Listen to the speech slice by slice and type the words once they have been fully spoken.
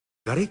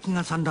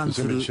This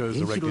image shows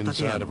the wrecked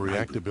inside of a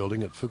reactor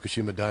building at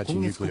Fukushima Daiichi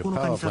nuclear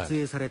power plant.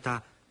 It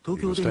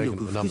was taken at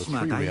the number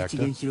 3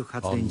 reactor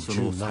on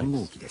June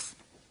 9th.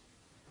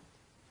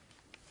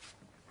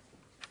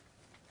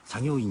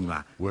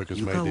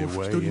 Workers made their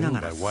way in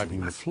by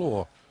wiping the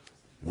floor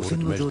in order to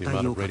measure the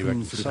amount of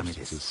radioactive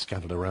substances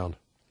scattered around.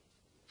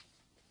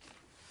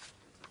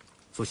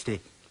 From a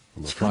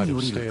flight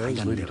of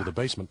stairs leading to the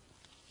basement,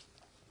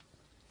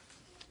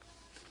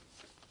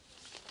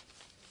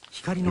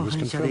 it was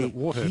confirmed that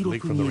water had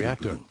leaked from the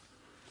reactor.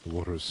 The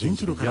water is seen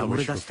to be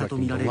yellowish,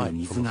 reflecting the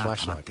light from a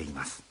flashlight.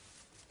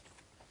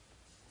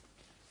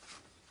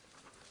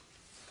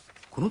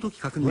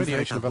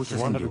 Radiation of up to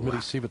 100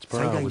 millisieverts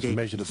per hour was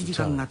measured at the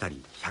time.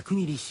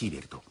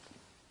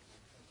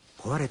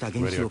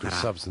 Radioactive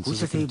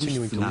substances are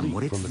continuing to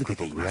leak from the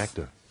crippled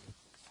reactor.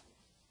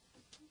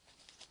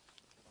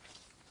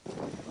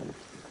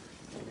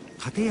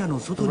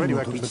 The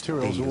radioactive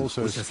materials are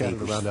also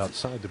scattered around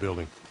outside the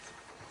building.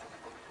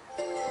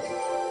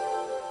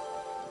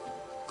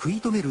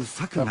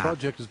 Our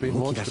project has been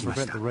launched to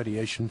prevent the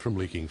radiation from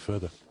leaking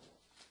further.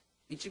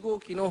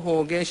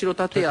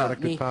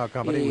 TEPCO Power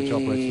Company, which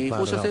operates the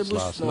plant, announced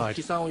last night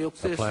a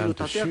plan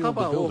to shield the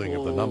building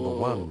of the number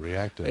 1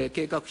 reactor.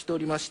 Steel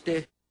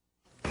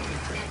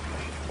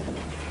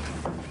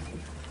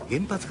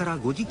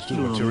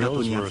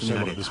materials were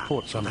assembled at this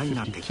port some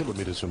 50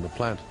 kilometers from the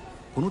plant.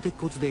 Utility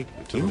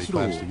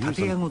plans to use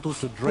them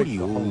to drape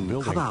the whole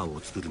building.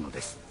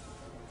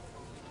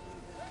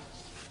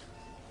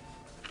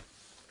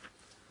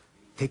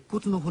 A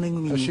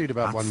sheet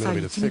about 1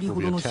 millimeter thick will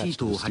be attached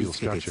to the steel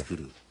structure.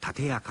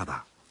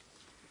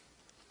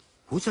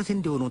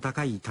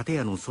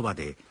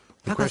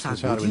 The question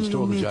is how to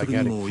install the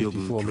gigantic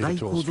 54-meter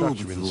tall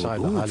structure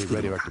inside the highly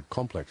radioactive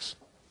complex.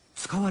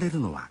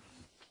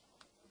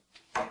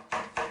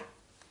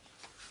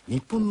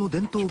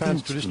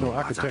 Japan's traditional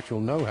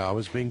architectural know-how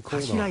is being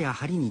called on.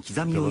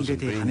 Pillars and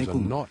beams are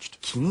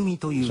notched so they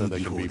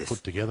can be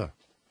put together.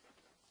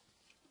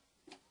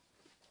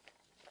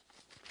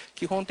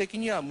 The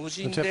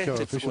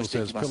TEPCO official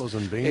says pillars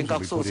and beams will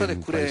be put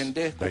in place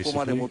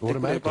basically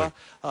automatically.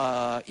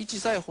 He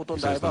says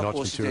the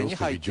notched materials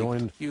can be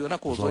joined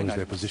as long as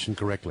they're positioned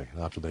correctly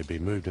after they've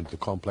been moved into the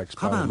complex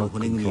by a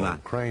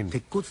remote-controlled crane.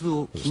 The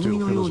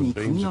steel pillars and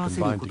beams are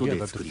combined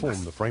together to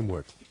form the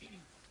framework.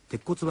 The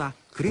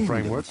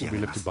framework will be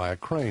lifted by a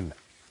crane.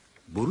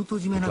 The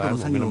plan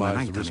will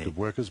minimize the risk of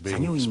workers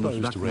being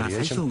exposed to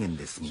radiation,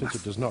 since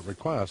it does not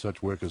require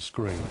such workers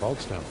screwing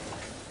bolts down.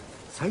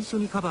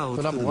 The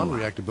number 1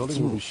 reactor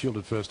building will be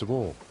shielded first of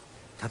all.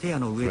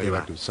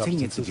 Radioactive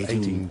substances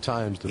 18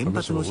 times the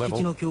permissible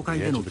level at the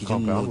edge of the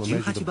compound were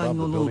measured above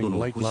the building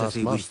late last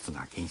month.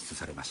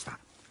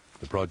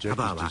 The project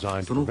is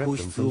designed to prevent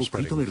them from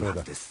spreading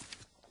further.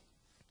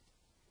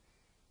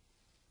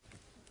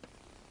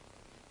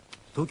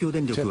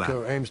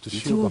 TEPCO aims to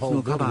shield the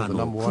whole building of the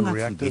number 1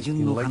 reactor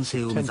in late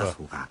September.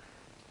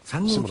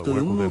 Similar work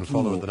will then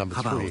follow at the number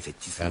 3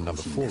 and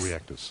number 4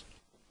 reactors.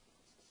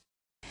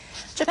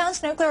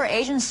 Japan's nuclear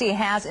agency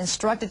has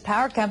instructed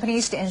power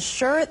companies to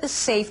ensure the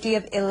safety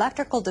of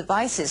electrical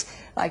devices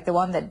like the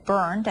one that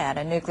burned at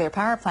a nuclear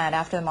power plant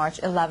after the March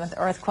 11th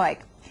earthquake.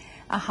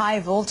 A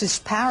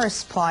high-voltage power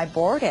supply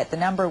board at the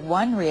number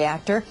 1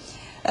 reactor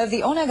of the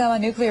Onagawa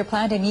nuclear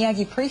plant in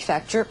Miyagi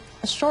Prefecture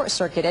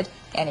short-circuited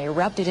and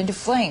erupted into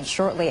flames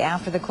shortly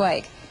after the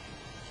quake.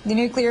 The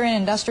Nuclear and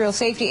Industrial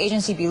Safety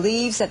Agency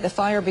believes that the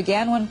fire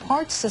began when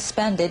parts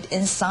suspended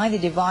inside the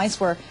device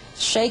were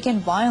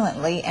shaken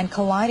violently and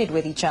collided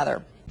with each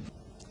other.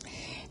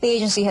 The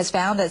agency has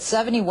found that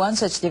 71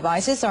 such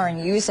devices are in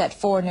use at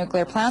 4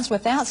 nuclear plants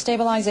without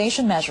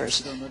stabilization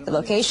measures. The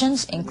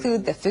locations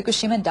include the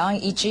Fukushima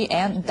Daiichi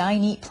and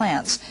Daini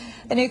plants.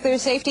 The Nuclear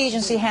Safety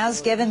Agency has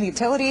given the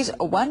utilities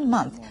 1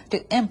 month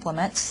to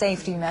implement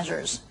safety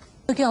measures.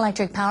 Tokyo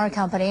Electric Power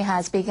Company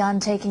has begun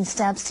taking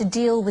steps to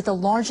deal with the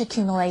large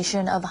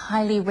accumulation of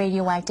highly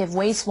radioactive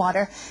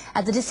wastewater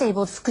at the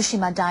disabled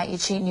Fukushima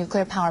Daiichi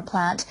nuclear power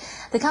plant.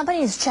 The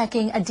company is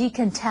checking a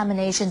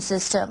decontamination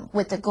system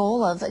with the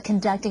goal of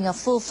conducting a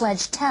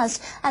full-fledged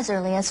test as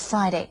early as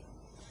Friday.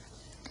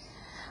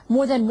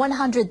 More than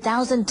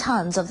 100,000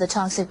 tons of the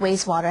toxic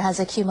wastewater has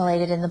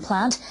accumulated in the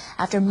plant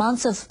after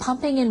months of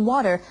pumping in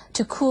water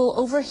to cool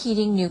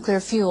overheating nuclear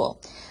fuel.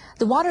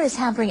 The water is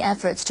hampering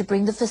efforts to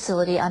bring the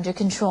facility under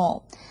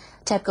control.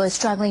 TEPCO is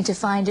struggling to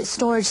find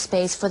storage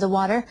space for the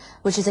water,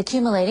 which is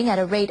accumulating at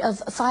a rate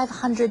of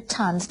 500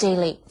 tons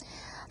daily.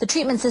 The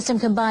treatment system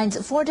combines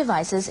 4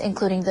 devices,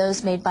 including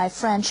those made by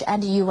French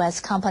and U.S.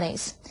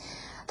 companies.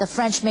 The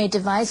French-made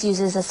device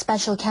uses a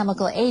special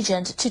chemical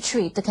agent to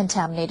treat the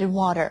contaminated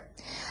water.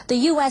 The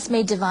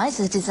U.S.-made device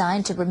is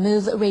designed to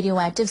remove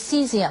radioactive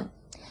cesium.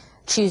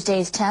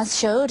 Tuesday's test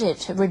showed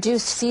it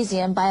reduced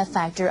cesium by a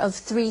factor of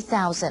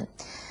 3,000.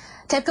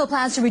 TEPCO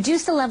plans to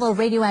reduce the level of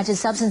radioactive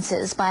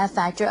substances by a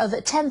factor of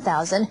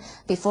 10,000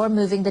 before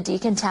moving the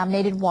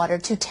decontaminated water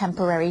to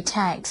temporary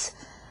tanks.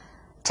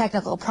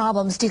 Technical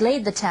problems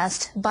delayed the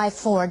test by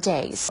 4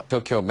 days.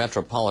 Tokyo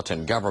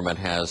metropolitan government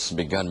has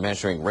begun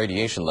measuring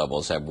radiation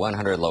levels at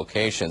 100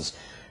 locations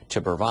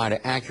to provide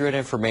accurate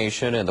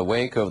information in the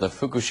wake of the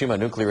Fukushima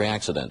nuclear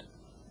accident.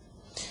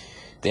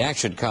 The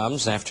action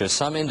comes after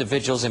some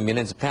individuals and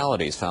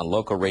municipalities found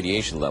local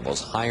radiation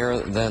levels higher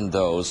than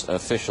those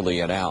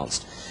officially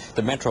announced.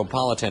 The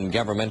metropolitan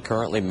government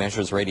currently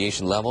measures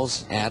radiation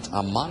levels at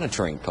a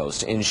monitoring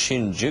post in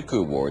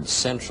Shinjuku Ward,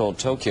 central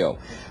Tokyo,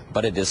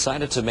 but it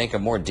decided to make a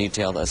more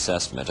detailed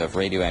assessment of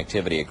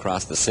radioactivity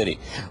across the city.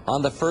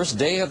 On the first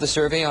day of the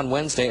survey on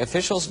Wednesday,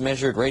 officials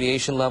measured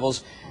radiation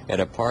levels at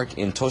a park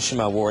in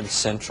Toshima Ward,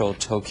 central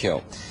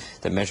Tokyo.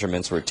 The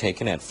measurements were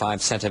taken at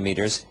 5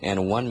 centimeters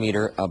and 1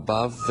 meter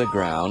above the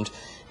ground,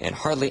 and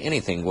hardly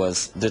anything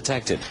was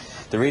detected.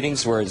 The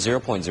readings were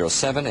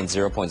 0.07 and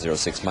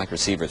 0.06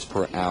 microsieverts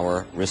per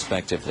hour,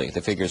 respectively.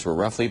 The figures were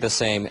roughly the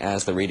same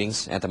as the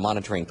readings at the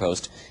monitoring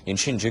post in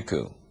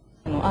Shinjuku.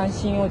 安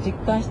心を実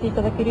感してい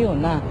ただけるよう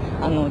な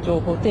情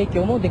報提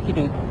供もでき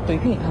るという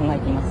ふうに考え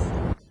ています。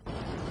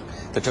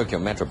 The Tokyo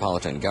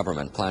metropolitan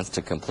government plans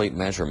to complete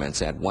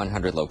measurements at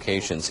 100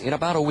 locations in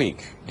about a week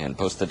and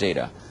post the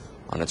data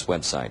on its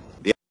website.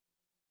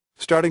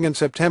 Starting in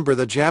September,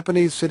 the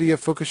Japanese city of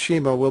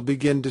Fukushima will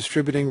begin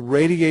distributing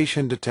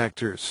radiation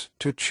detectors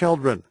to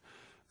children.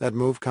 That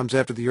move comes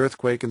after the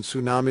earthquake and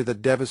tsunami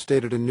that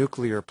devastated a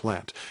nuclear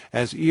plant.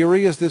 As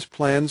eerie as this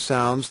plan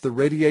sounds, the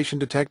radiation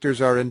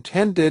detectors are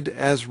intended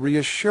as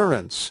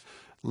reassurance.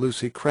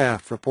 Lucy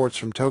Kraft reports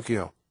from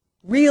Tokyo.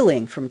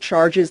 Reeling from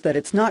charges that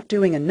it's not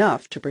doing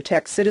enough to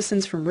protect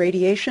citizens from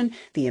radiation,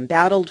 the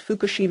embattled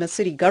Fukushima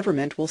city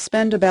government will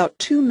spend about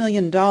 $2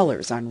 million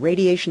on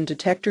radiation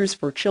detectors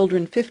for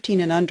children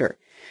 15 and under.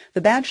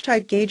 The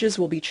badge-type gauges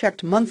will be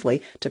checked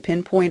monthly to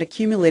pinpoint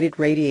accumulated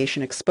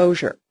radiation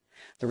exposure.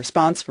 The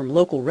response from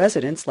local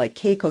residents like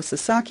Keiko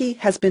Sasaki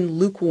has been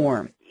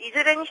lukewarm.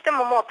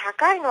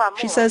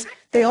 She says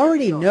they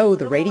already know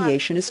the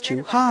radiation is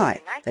too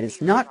high, that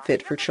it's not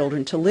fit for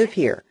children to live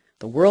here.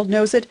 The world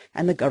knows it,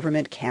 and the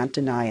government can't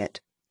deny it.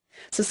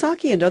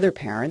 Sasaki and other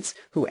parents,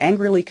 who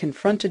angrily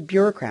confronted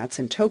bureaucrats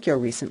in Tokyo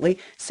recently,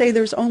 say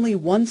there's only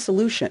one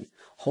solution: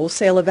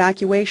 wholesale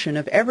evacuation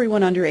of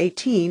everyone under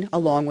 18,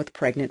 along with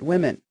pregnant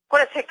women.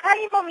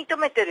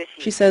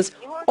 She says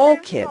all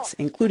kids,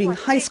 including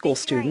high school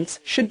students,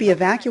 should be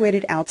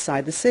evacuated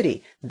outside the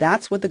city.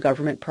 That's what the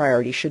government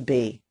priority should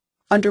be.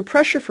 Under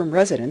pressure from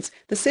residents,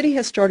 the city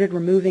has started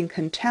removing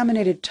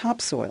contaminated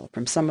topsoil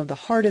from some of the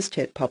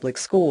hardest-hit public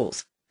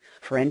schools.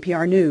 For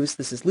NPR News,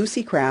 this is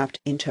Lucy Kraft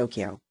in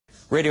Tokyo.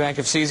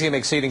 Radioactive cesium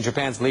exceeding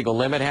Japan's legal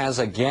limit has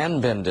again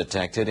been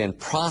detected in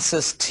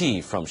processed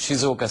tea from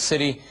Shizuoka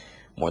City,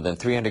 more than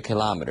 300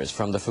 kilometers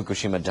from the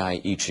Fukushima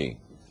Daiichi.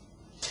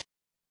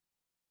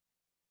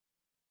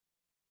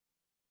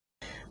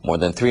 More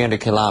than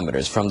 300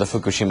 kilometers from the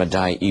Fukushima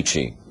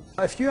Daiichi.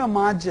 If you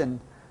imagine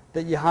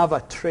that you have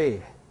a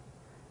tray,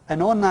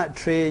 and on that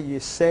tray you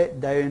set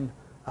down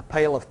a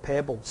pile of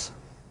pebbles,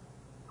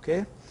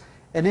 okay?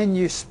 And then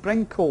you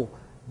sprinkle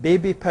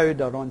baby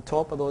powder on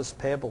top of those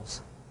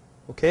pebbles,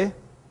 okay?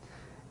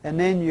 And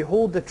then you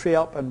hold the tray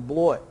up and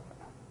blow it.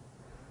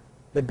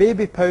 The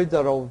baby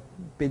powder will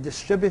be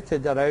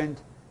distributed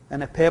around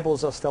and the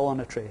pebbles are still on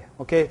the tray,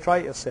 okay? Try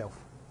it yourself.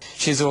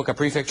 Shizuoka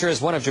Prefecture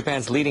is one of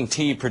Japan's leading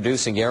tea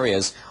producing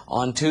areas.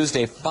 On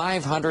Tuesday,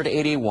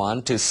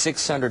 581 to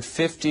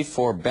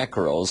 654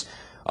 becquerels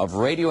of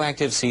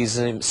radioactive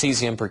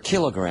cesium per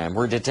kilogram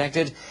were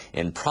detected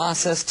in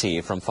processed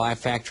tea from 5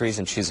 factories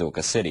in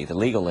Shizuoka City. The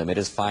legal limit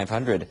is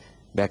 500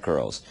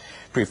 becquerels.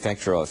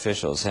 Prefectural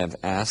officials have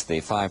asked the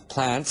 5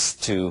 plants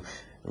to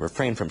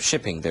refrain from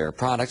shipping their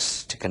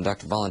products, to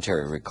conduct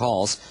voluntary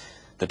recalls.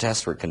 The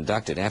tests were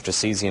conducted after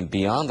cesium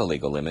beyond the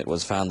legal limit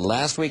was found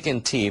last week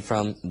in tea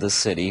from the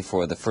city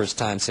for the first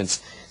time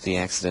since the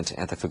accident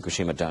at the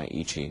Fukushima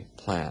Daiichi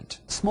plant.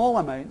 Small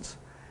amounts.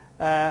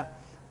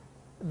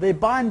 They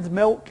banned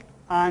milk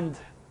and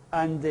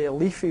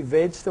leafy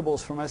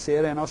vegetables from this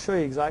area, and I'll show you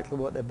exactly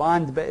what they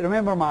banned. But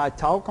remember my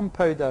talcum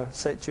powder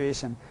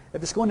situation.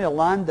 If it's going to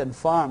land in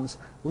farms,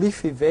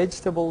 leafy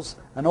vegetables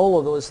and all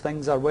of those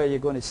things are where you're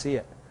going to see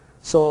it.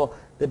 So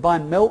they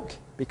banned milk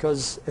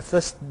because if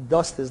this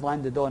dust is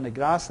landed on the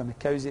grass and the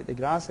cows eat the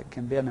grass, it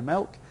can burn the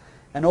milk.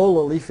 And all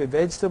the leafy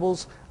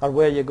vegetables are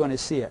where you're going to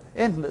see it.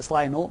 Anything that's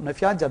lying open,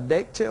 if you had your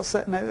deck chair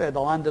sitting out, it'd have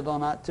landed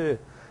on that too.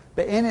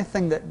 But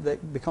anything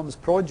that becomes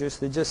produce,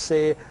 they just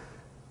say,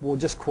 we'll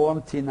just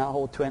quarantine that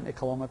whole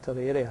 20-kilometre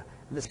area.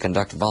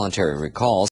 Conduct voluntary recalls.